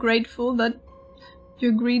I'm so grateful that you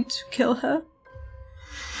agreed to kill her.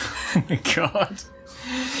 Oh my god.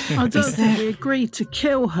 I don't think we agreed to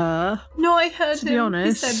kill her. No, I heard To him. be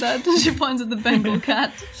honest. He said that. She points at the Bengal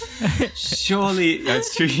cat. Surely,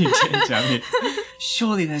 that's true, you did, damn it.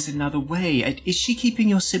 Surely there's another way. Is she keeping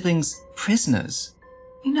your siblings prisoners?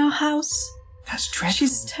 In our house. That's dreadful.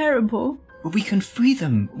 She's terrible. But we can free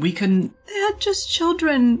them. We can... They are just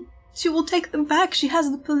children. She will take them back. She has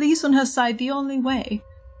the police on her side the only way.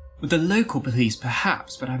 With the local police,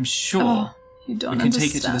 perhaps, but I'm sure Oh, you don't we can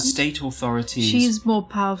understand. take it to the state authorities. She's more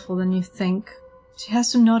powerful than you think. She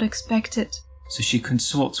has to not expect it. So she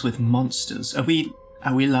consorts with monsters. Are we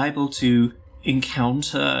liable to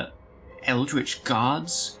encounter eldritch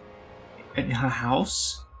guards in her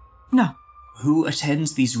house? No. Who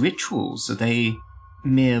attends these rituals? Are they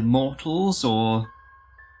mere mortals or...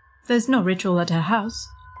 There's no ritual at her house.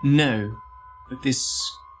 No. But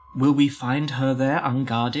this... Will we find her there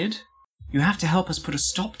unguarded? You have to help us put a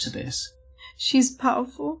stop to this. She's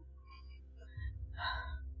powerful.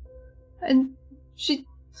 And she...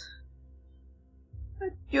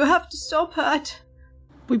 You have to stop her.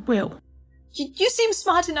 We will. You seem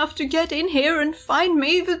smart enough to get in here and find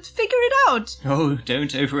me, but figure it out. Oh,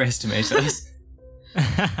 don't overestimate us.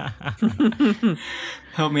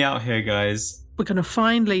 Help me out here, guys. We're going to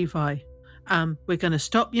find Levi. We're going to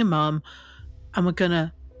stop your mum. And we're going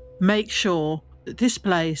to make sure that this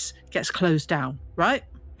place gets closed down, right?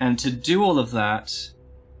 And to do all of that,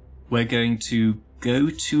 we're going to go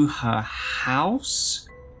to her house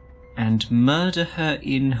and murder her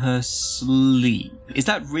in her sleep. Is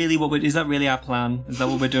that really our plan? Is that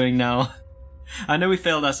what we're doing now? I know we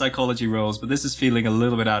failed our psychology rolls, but this is feeling a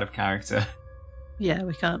little bit out of character. Yeah,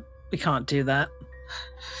 we can't do that.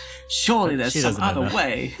 Surely there's She some doesn't know other that.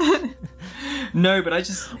 way. No, but I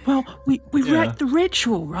just... Well, we Yeah. wrecked the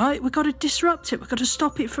ritual, right? We've got to disrupt it. We've got to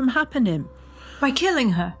stop it from happening. By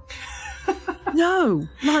killing her. No,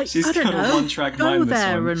 like, She's I don't got a know. one-track Go mind, this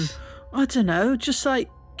there one. and, I don't know, just like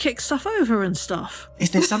kick stuff over and stuff.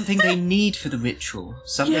 Is there something they need for the ritual?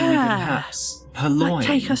 Something we can Yeah. perhaps purloin? Like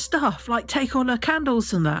take her stuff, like take all her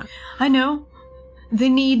candles and that. I know. They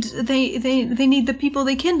need the people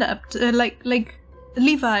they kidnapped, like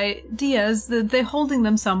Levi, Diaz. They're holding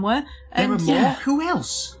them somewhere. There And are more? yeah. Who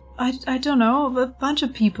else? I don't know, a bunch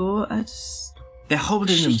of people. They're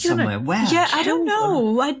holding She them gonna- somewhere. Where? Yeah, I kill don't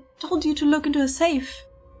know. I told you to look into a safe.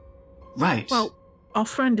 Right. Well, our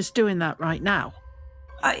friend is doing that right now.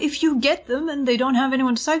 If you get them and they don't have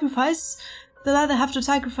anyone to sacrifice, they'll either have to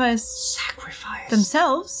sacrifice sacrifice.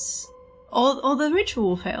 themselves or the ritual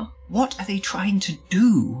will fail. What are they trying to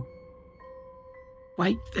do?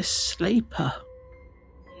 Wake the sleeper.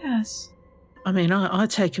 Yes. I mean, I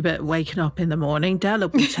take a bit of waking up in the morning. Della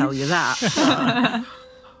will tell you that. But,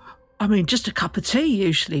 I mean, just a cup of tea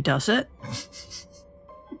usually does it.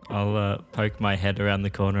 I'll poke my head around the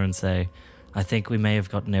corner and say, I think we may have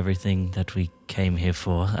gotten everything that we came here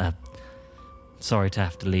for. Sorry to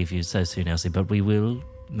have to leave you so soon, Elsie, but we will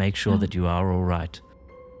make sure that you are all right.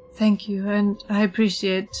 Thank you, and I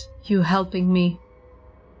appreciate you helping me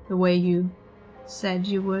the way you said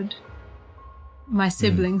you would. My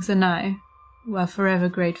siblings and I were forever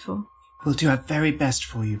grateful. We'll do our very best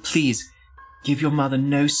for you. Please, give your mother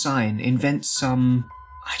no sign. Invent some...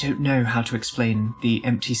 I don't know how to explain the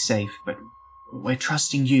empty safe, but we're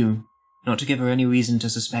trusting you not to give her any reason to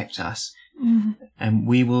suspect us. And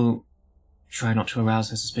we will try not to arouse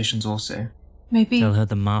her suspicions also. Maybe. Tell her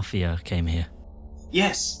the mafia came here.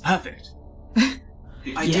 Yes, perfect.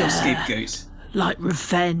 The ideal Yeah. scapegoat. Like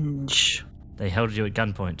revenge. They held you at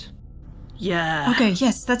gunpoint. Yeah. Okay,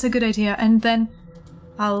 yes, that's a good idea. And then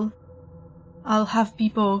I'll have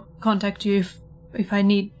people contact you if I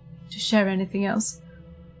need to share anything else.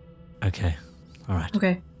 Okay, all right.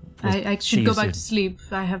 Okay. We'll I see should you go back soon. to sleep.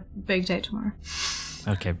 I have a big day tomorrow.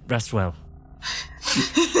 Okay, rest well.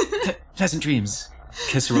 Pleasant dreams.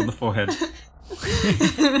 Kiss her on the forehead.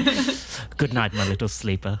 Good night, my little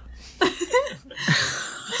sleeper.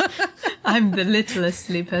 I'm the littlest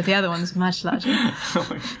sleeper. The other one's much larger.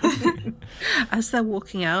 As they're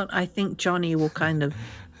walking out, I think Johnny will kind of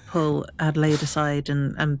pull Adelaide aside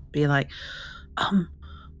and be like,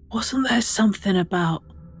 wasn't there something about,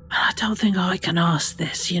 I don't think I can ask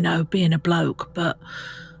this, being a bloke, but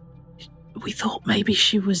we thought maybe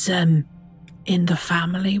she was in the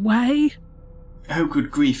family way. Oh,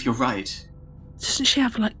 good grief, you're right. Doesn't she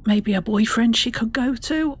have maybe a boyfriend she could go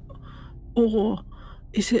to? Or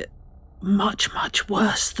is it much, much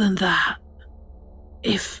worse than that?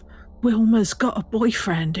 If Wilma's got a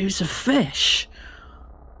boyfriend who's a fish.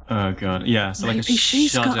 Oh god, yeah. So Maybe like a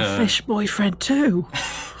she's shudder. got a fish boyfriend too.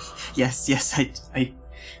 Yes,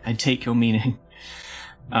 I take your meaning.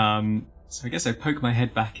 So I guess I poke my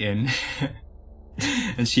head back in,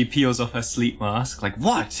 and she peels off her sleep mask. Like,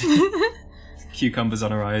 what? Cucumbers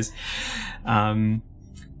on her eyes. God,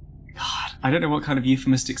 I don't know what kind of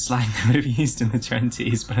euphemistic slang they would have used in the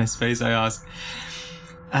 20s, but I suppose I ask.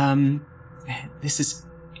 This is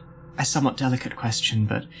a somewhat delicate question,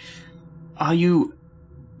 but are you,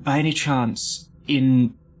 by any chance,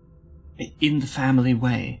 in the family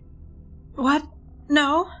way? What?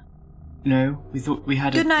 No. No, we thought we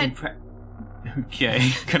had Good night.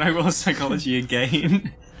 Okay, can I roll psychology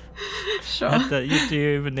again? Sure. Do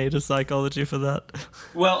you even need a psychology for that?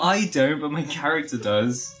 Well, I don't, but my character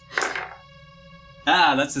does.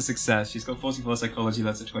 Ah, that's a success. She's got 44 psychology,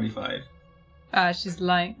 that's a 25. She's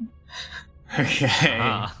lying. Okay.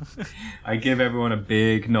 Ah. I give everyone a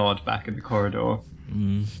big nod back in the corridor.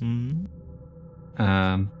 Mm-hmm.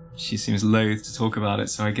 She seems loath to talk about it,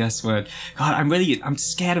 so I guess God, I'm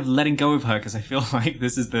scared of letting go of her because I feel like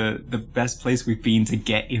this is the best place we've been to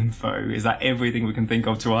get info. Is that everything we can think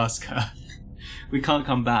of to ask her? We can't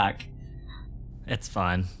come back. It's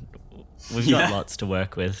fine. We've got lots to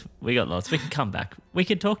work with. We got lots. We can come back. We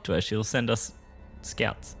can talk to her. She'll send us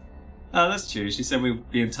scouts. Oh, that's true. She said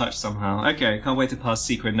we'd be in touch somehow. Okay, can't wait to pass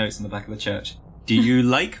secret notes in the back of the church. Do you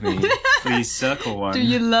like me? Please circle one. Do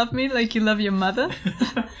you love me like you love your mother?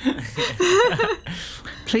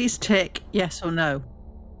 Please tick yes or no.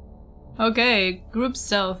 Okay, group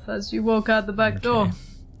stealth as you walk out the back door.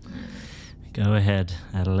 Go ahead,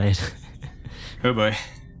 Adelaide. Oh boy.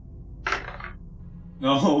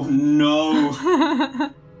 Oh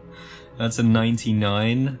no. That's a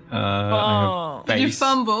 99. I have Did you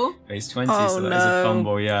fumble? base 20, so that is a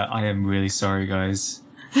fumble. Yeah, I am really sorry, guys.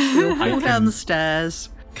 You'll fall down the stairs.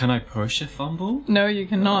 Can I push a fumble? No, you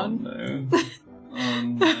cannot. Oh no. Oh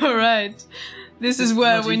no. Alright. This is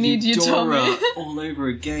where we need you, Tommy. all over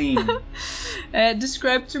again.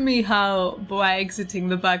 Describe to me how, by exiting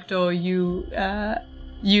the back door, you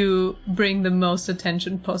bring the most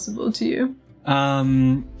attention possible to you.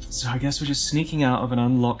 So I guess we're just sneaking out of an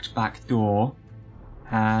unlocked back door,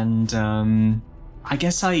 and I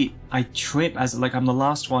guess I trip as like I'm the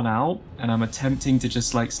last one out, and I'm attempting to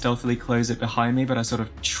just like stealthily close it behind me, but I sort of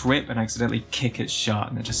trip and accidentally kick it shut,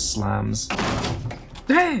 and it just slams.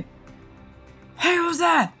 Hey! Hey, who's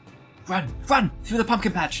that? Run through the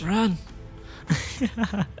pumpkin patch. Run!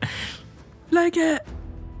 Leg it.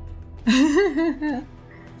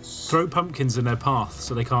 Throw pumpkins in their path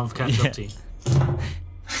so they can't catch up to you.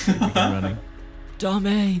 Begin running.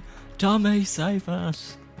 Tommy, save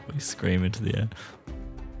us! We scream into the air.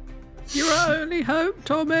 Your only hope,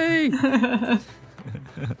 Tommy.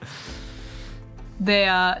 They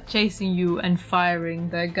are chasing you and firing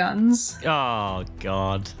their guns. Oh,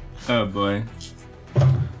 God. Oh boy.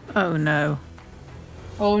 Oh no.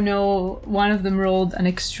 Oh no, one of them rolled an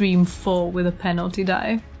extreme 4 with a penalty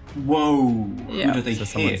die. Whoa. Yeah. Who did they So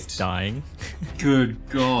someone's hit? dying. Good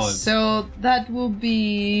God. So that will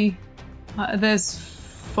be... there's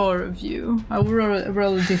 4 of you. I will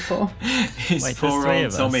roll a d4. Is Wait, there's poor 3 old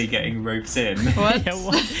of us. Tommy getting roped in? What? Yeah,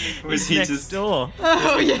 what? Was He's he next just door?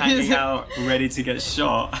 Oh, hanging yes. out, ready to get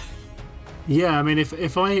shot? Yeah, I mean,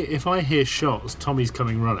 if I hear shots, Tommy's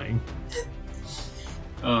coming running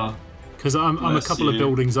Oh, because I'm a Bless couple of you.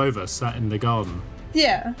 buildings over, sat in the garden.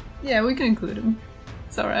 Yeah, we can include him.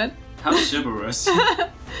 It's alright. how chivalrous.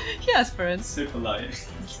 He asked for it. So polite.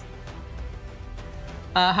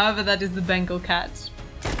 However, that is the Bengal cat.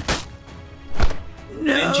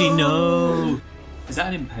 Benji, no! Is that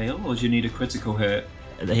an impale, or do you need a critical hit?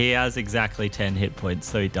 He has exactly 10 hit points,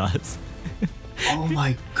 so he dies. Oh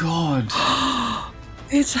my God!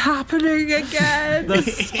 It's happening again. The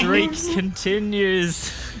streak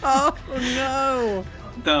continues. Oh no.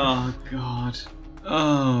 Oh God!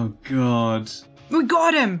 Oh God! We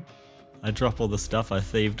got him! I drop all the stuff I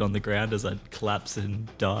thieved on the ground as I collapse and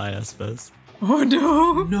die, I suppose. Oh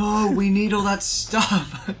no! No, we need all that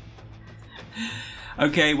stuff!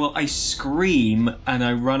 Okay, well, I scream and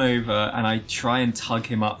I run over and I try and tug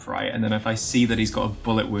him upright, and then if I see that he's got a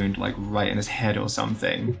bullet wound, like right in his head or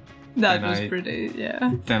something, That Then was I- pretty,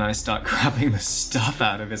 yeah. then I start grabbing the stuff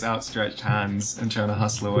out of his outstretched hands and trying to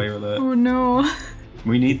hustle away with it. Oh no.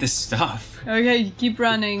 We need this stuff. Okay, keep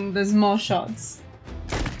running. There's more shots.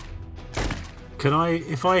 Can I,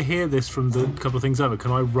 if I hear this from the couple of things over, can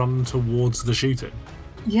I run towards the shooting?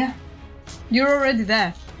 Yeah. You're already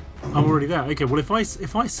there. I'm already there. Okay, well, if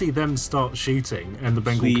I see them start shooting and the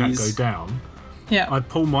Bengal cat go Please. down, Yeah. I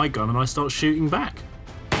pull my gun and I start shooting back.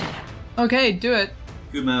 Okay, do it.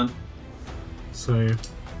 Good man. So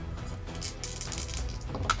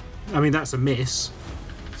I mean, that's a miss.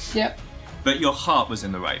 Yep. But your heart was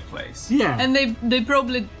in the right place. Yeah. And they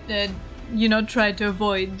probably, tried to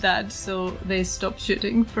avoid that, so they stopped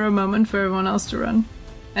shooting for a moment for everyone else to run.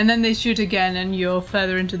 And then they shoot again, and you're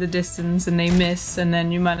further into the distance, and they miss, and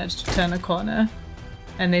then you manage to turn a corner.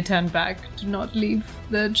 And they turn back to not leave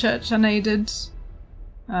the church unaided.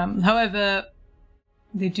 However,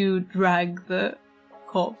 they do drag the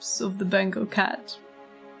corpse of the Bengal cat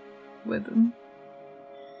with them.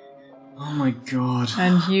 Oh my god.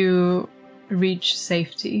 And you reach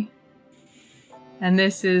safety. And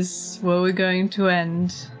this is where we're going to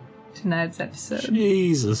end tonight's episode.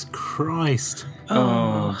 Jesus Christ.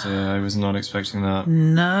 Oh dear, I was not expecting that.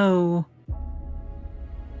 No.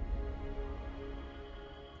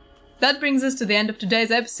 That brings us to the end of today's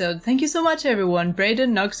episode. Thank you so much, everyone.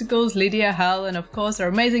 Brayden, Noxicals, Lydia, Hal, and of course our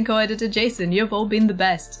amazing co-editor Jason. You've all been the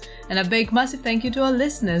best. And a big, massive thank you to our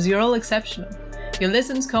listeners. You're all exceptional. Your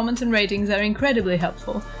listens, comments, and ratings are incredibly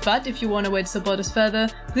helpful. But if you want a way to support us further,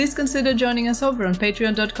 please consider joining us over on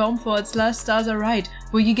patreon.com/starsareright,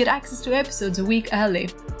 where you get access to episodes a week early.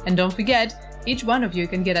 And don't forget, each one of you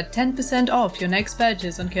can get a 10% off your next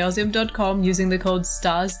purchase on chaosium.com using the code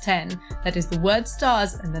STARS10. That is the word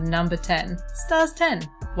STARS and the number 10. STARS10.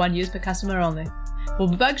 One use per customer only. We'll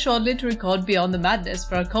be back shortly to record Beyond the Madness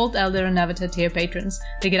for our Cult Elder and Avatar tier patrons.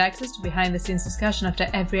 They get access to behind-the-scenes discussion after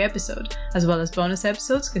every episode, as well as bonus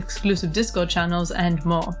episodes, exclusive Discord channels, and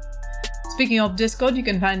more. Speaking of Discord, you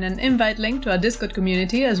can find an invite link to our Discord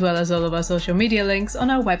community as well as all of our social media links on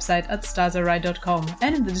our website at starsareright.com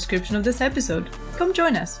and in the description of this episode. Come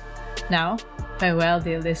join us. Now, farewell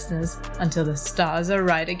dear listeners, until the stars are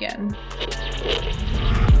right again.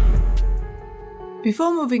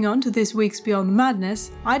 Before moving on to this week's Beyond the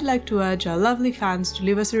Madness, I'd like to urge our lovely fans to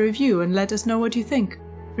leave us a review and let us know what you think.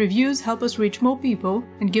 Reviews help us reach more people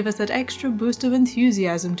and give us that extra boost of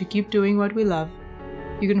enthusiasm to keep doing what we love.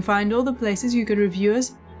 You can find all the places you can review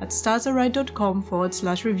us at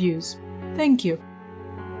starsareright.com/reviews. Thank you.